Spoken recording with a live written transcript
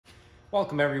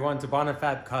Welcome everyone to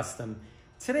Bonifabcustom.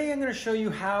 Today I'm going to show you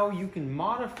how you can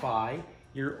modify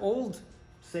your old,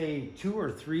 say, 2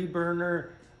 or 3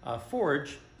 burner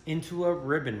forge into a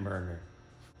ribbon burner.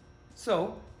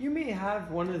 So you may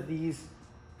have one of these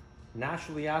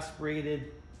naturally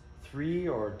aspirated 3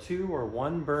 or 2 or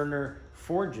 1 burner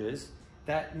forges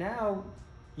that now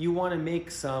you want to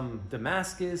make some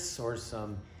damascus or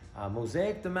some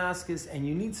mosaic damascus, and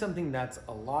you need something that's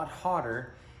a lot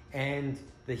hotter and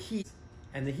the heat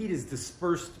is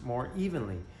dispersed more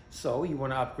evenly. So you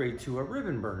want to upgrade to a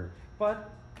ribbon burner, but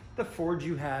the forge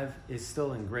you have is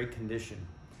still in great condition.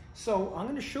 So I'm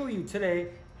going to show you today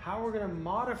how we're going to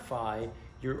modify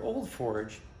your old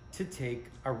forge to take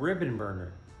a ribbon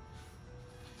burner.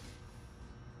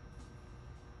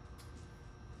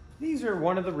 These are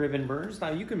one of the ribbon burners.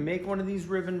 Now you can make one of these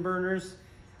ribbon burners,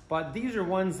 but these are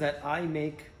ones that I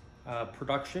make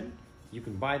production. You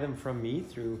can buy them from me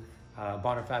through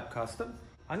Bonifabcustom.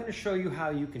 I'm going to show you how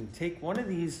you can take one of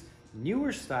these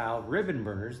newer style ribbon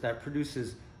burners that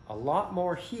produces a lot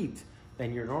more heat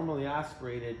than your normally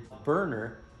aspirated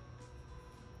burner,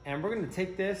 and we're going to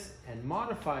take this and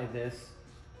modify this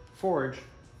forge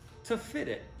to fit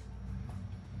it.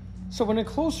 So in a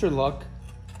closer look,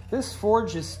 this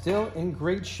forge is still in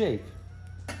great shape.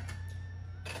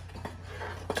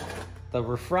 The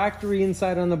refractory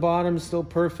inside on the bottom is still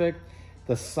perfect.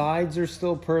 The sides are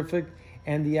still perfect.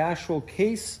 And the actual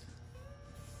case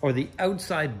or the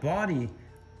outside body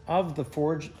of the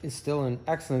forge is still in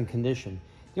excellent condition.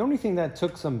 The only thing that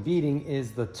took some beating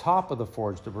is the top of the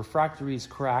forge. The refractory is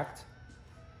cracked.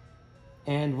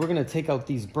 And we're going to take out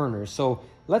these burners. So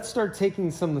let's start taking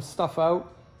some of the stuff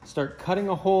out. Start cutting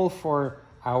a hole for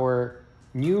our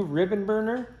new ribbon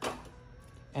burner.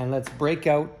 And let's break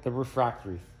out the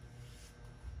refractory.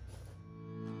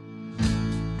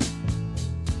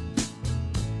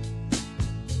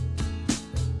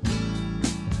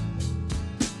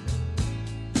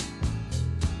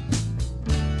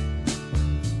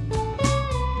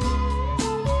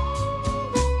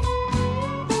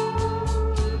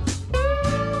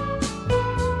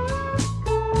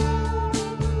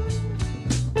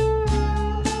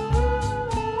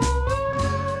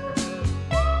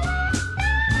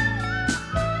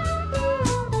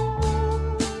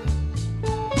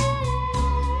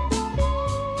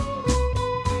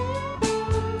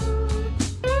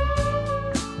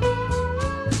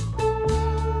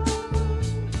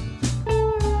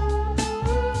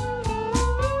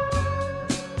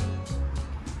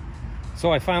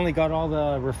 So I finally got all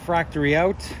the refractory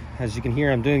out. As you can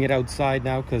hear, I'm doing it outside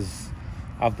now because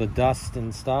of the dust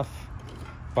and stuff.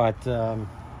 But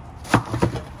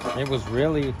it was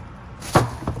really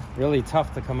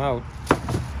tough to come out.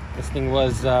 This thing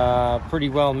was pretty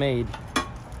well made.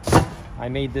 I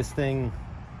made this thing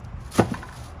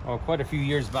quite a few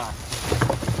years back.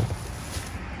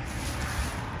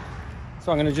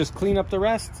 So I'm gonna just clean up the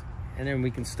rest and then we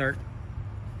can start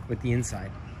with the inside.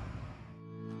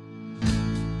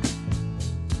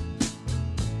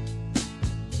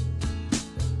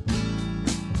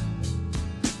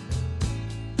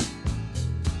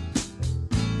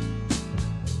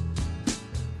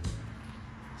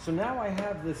 So now I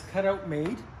have this cutout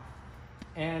made,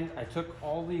 and I took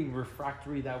all the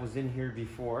refractory that was in here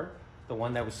before, the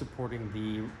one that was supporting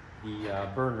the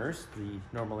burners, the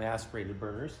normally aspirated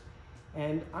burners,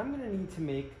 and I'm going to need to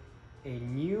make a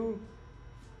new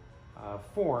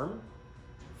form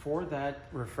for that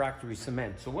refractory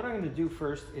cement. So what I'm going to do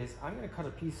first is I'm going to cut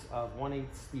a piece of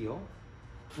 1/8 steel.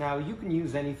 Now you can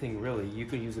use anything really. You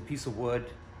can use a piece of wood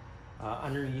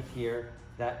underneath here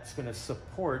that's going to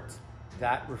support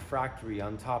that refractory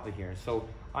on top of here. So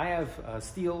I have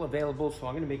steel available, so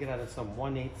I'm going to make it out of some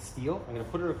 1/8 steel. I'm going to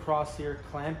put it across here,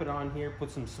 clamp it on here, put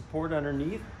some support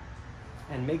underneath,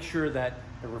 and make sure that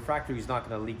the refractory is not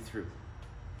going to leak through.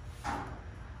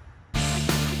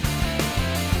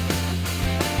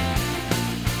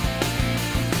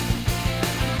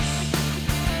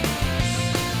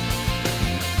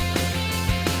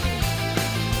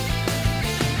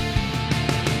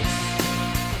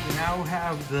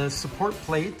 Have the support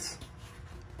plate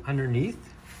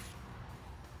underneath,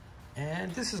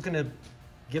 and this is going to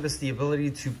give us the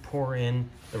ability to pour in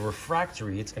the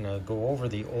refractory. It's going to go over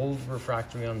the old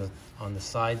refractory on the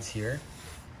sides here,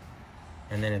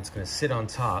 and then it's going to sit on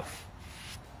top.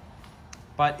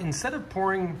 But instead of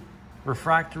pouring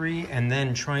refractory and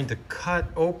then trying to cut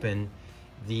open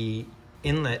the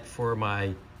inlet for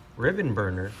my ribbon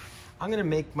burner, I'm going to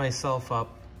make myself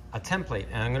up a template,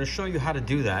 and I'm going to show you how to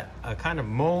do that, a kind of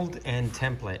mold and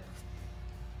template.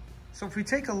 So if we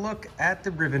take a look at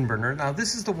the ribbon burner, now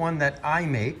this is the one that I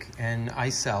make and I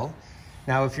sell.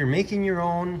 Now, if you're making your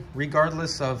own,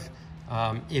 regardless of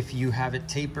if you have it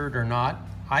tapered or not,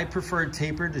 I prefer it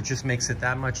tapered. It just makes it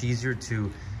that much easier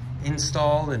to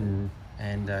install and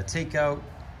take out,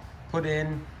 put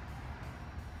in,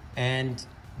 and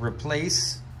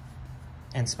replace.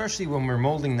 And especially when we're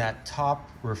molding that top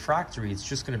refractory, it's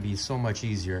just going to be so much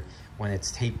easier when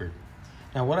it's tapered.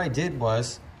 Now, what I did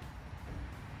was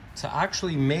to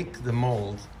actually make the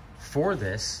mold for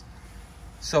this.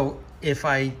 So if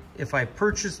I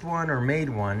purchased one or made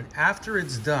one, after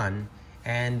it's done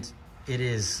and it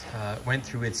is went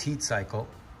through its heat cycle,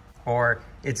 or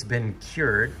it's been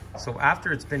cured, so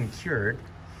after it's been cured,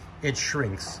 it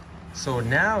shrinks. So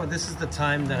now this is the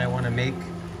time that I want to make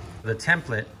the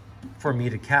template for me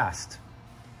to cast.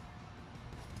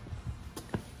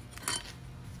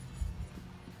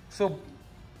 So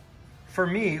for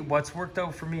me, what's worked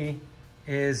out for me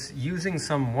is using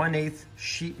some 1/8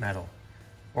 sheet metal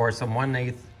or some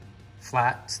 1/8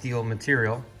 flat steel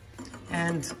material,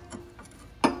 and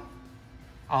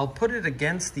I'll put it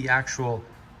against the actual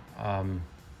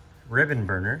ribbon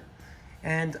burner,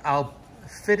 and I'll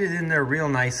fit it in there real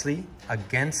nicely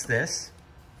against this,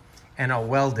 and I'll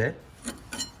weld it,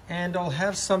 and I'll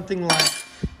have something like,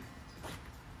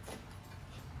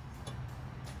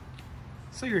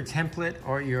 so your template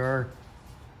or your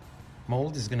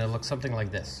mold is gonna look something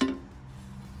like this.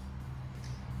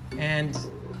 And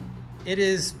it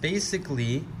is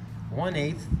basically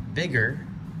 1/8 bigger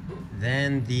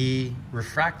than the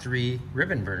refractory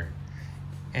ribbon burner.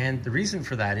 And the reason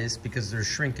for that is because there's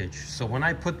shrinkage. So when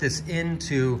I put this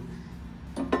into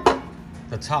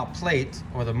the top plate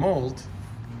or the mold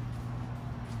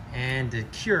and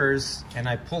it cures and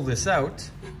I pull this out,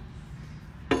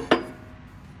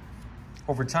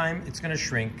 over time it's gonna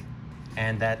shrink,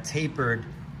 and that tapered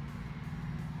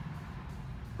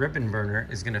ribbon burner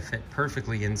is gonna fit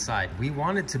perfectly inside. We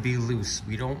want it to be loose.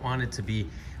 We don't want it to be,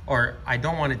 or I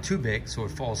don't want it too big so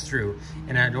it falls through,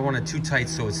 and I don't want it too tight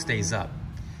so it stays up.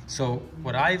 So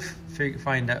what I've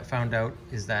found out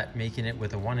is that making it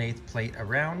with a 1/8 plate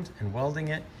around and welding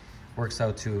it works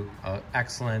out to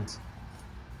excellent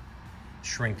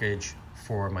shrinkage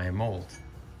for my mold.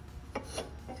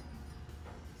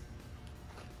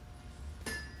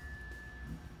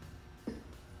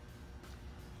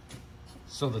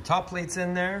 So the top plate's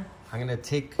in there. I'm gonna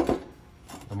take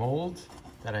the mold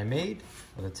that I made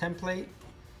with a template,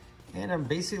 and I'm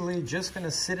basically just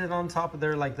gonna sit it on top of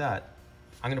there like that.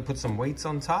 I'm gonna put some weights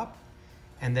on top,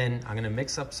 and then I'm gonna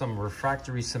mix up some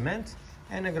refractory cement,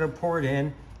 and I'm gonna pour it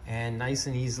in, and nice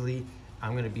and easily,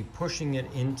 I'm gonna be pushing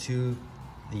it into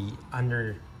the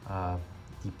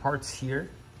the parts here.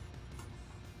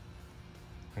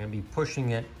 I'm gonna be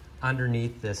pushing it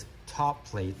underneath this top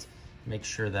plate. Make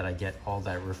sure that I get all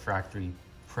that refractory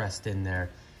pressed in there.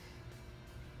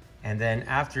 And then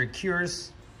after it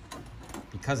cures,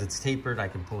 because it's tapered, I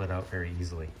can pull it out very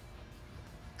easily.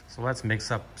 So let's mix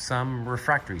up some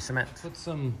refractory cement. Put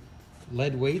some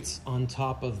lead weights on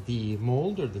top of the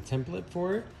mold or the template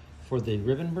for it, for the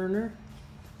ribbon burner.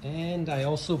 And I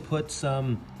also put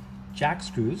some jack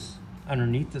screws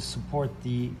underneath to support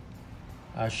the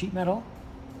sheet metal.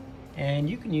 And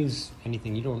you can use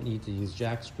anything. You don't need to use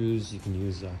jack screws. You can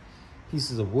use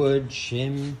pieces of wood,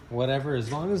 shim, whatever,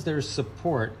 as long as there's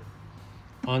support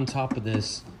on top of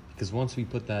this, because once we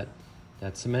put that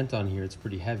cement on here, it's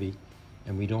pretty heavy,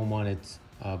 and we don't want it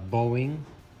bowing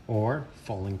or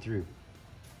falling through.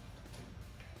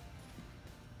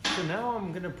 So now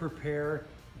I'm gonna prepare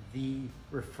the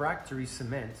refractory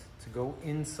cement to go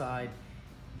inside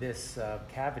this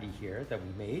cavity here that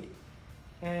we made.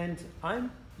 And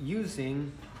I'm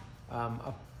using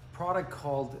a product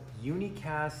called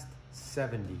Unicast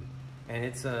 70, and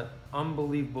it's an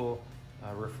unbelievable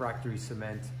refractory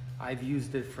cement. I've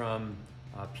used it from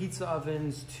pizza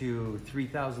ovens to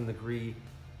 3,000 degree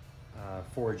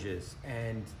forges,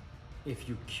 and if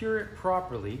you cure it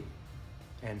properly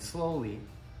and slowly,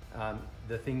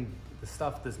 the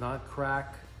stuff does not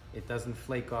crack, it doesn't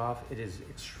flake off, it is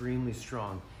extremely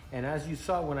strong. And as you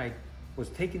saw when I was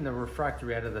taking the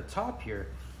refractory out of the top here,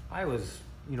 I was,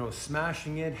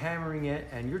 smashing it, hammering it,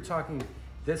 and you're talking,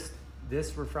 this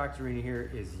refractory in here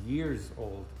is years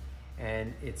old,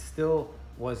 and it still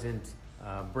wasn't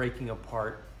breaking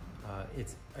apart.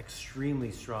 It's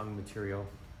extremely strong material,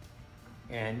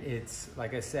 and it's,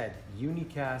 like I said,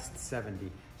 Unicast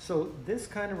 70. So this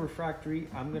kind of refractory,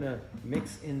 I'm gonna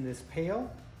mix in this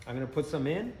pail. I'm gonna put some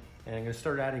in, and I'm gonna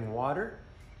start adding water.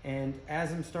 And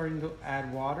as I'm starting to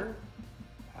add water,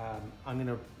 I'm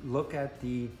gonna look at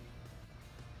the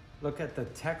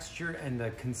texture and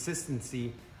the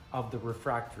consistency of the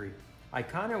refractory. I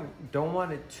kind of don't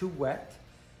want it too wet,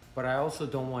 but I also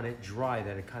don't want it dry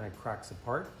that it kind of cracks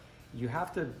apart. You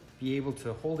have to be able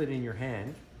to hold it in your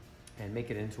hand and make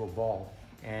it into a ball.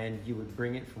 And you would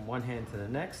bring it from one hand to the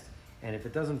next. And if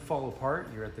it doesn't fall apart,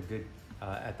 you're at the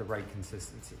right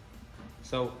consistency.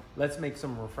 So let's make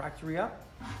some refractory up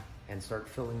and start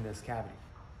filling this cavity.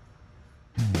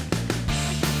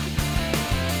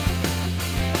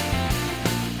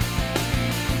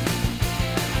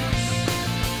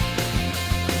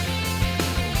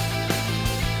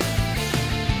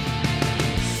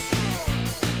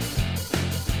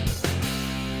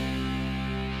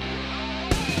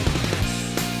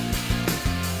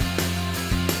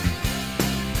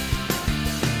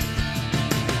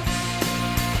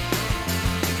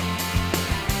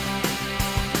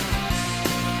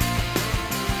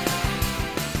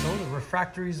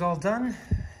 Refractory is all done.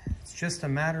 It's just a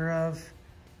matter of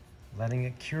letting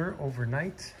it cure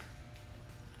overnight,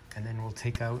 and then we'll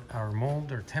take out our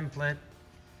mold or template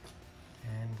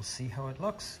and we'll see how it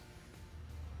looks.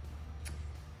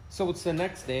 So it's the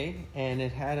next day and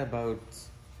it had about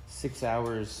 6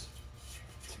 hours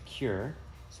to cure.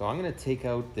 So I'm going to take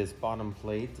out this bottom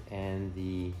plate and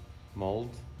the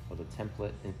mold or the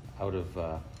template out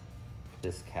of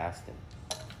this casting.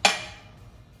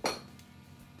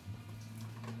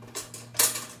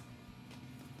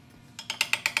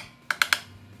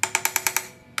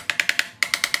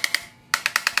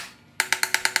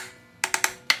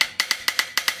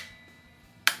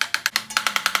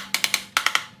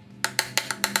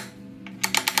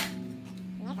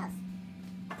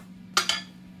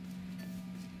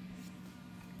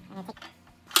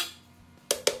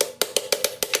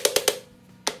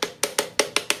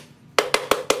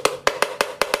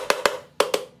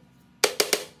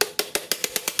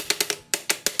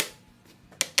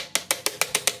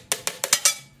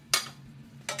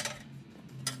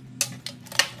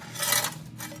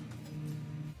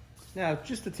 Now,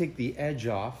 just to take the edge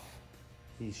off,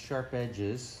 these sharp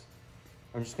edges,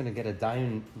 I'm just going to get a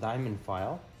diamond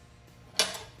file,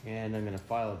 and I'm going to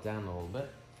file it down a little bit.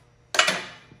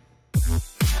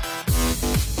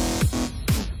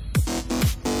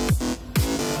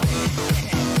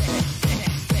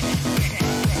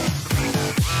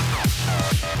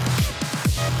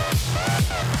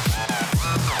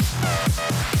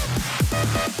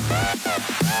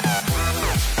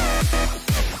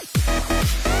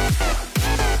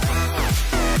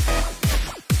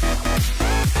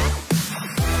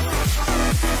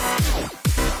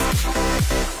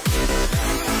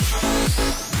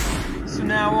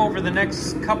 Now over the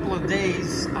next couple of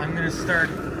days, I'm going to start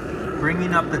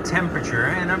bringing up the temperature,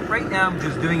 and right now I'm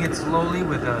just doing it slowly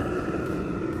with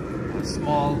a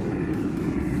small,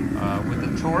 with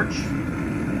a torch. You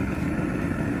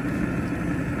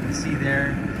can see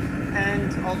there,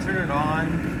 and I'll turn it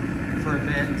on for a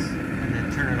bit, and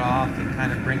then turn it off, and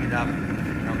kind of bring it up,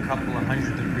 a couple of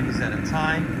 100 degrees at a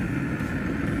time.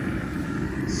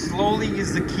 Slowly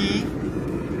is the key.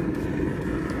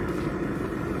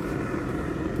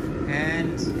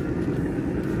 And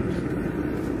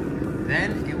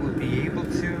then it will be able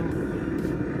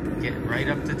to get right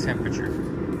up to temperature.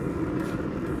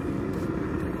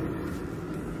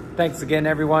 Thanks again,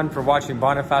 everyone, for watching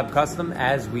Bonifabcustom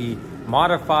as we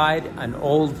modified an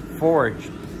old forge.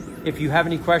 If you have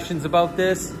any questions about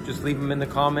this, just leave them in the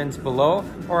comments below,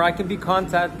 or I can be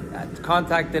contacted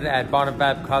at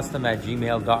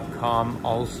bonifabcustom@gmail.com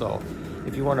also.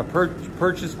 If you want to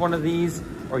purchase one of these,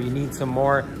 or you need some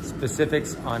more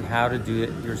specifics on how to do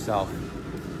it yourself.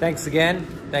 Thanks again.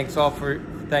 Thank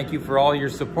you for all your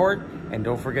support, and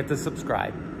don't forget to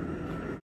subscribe.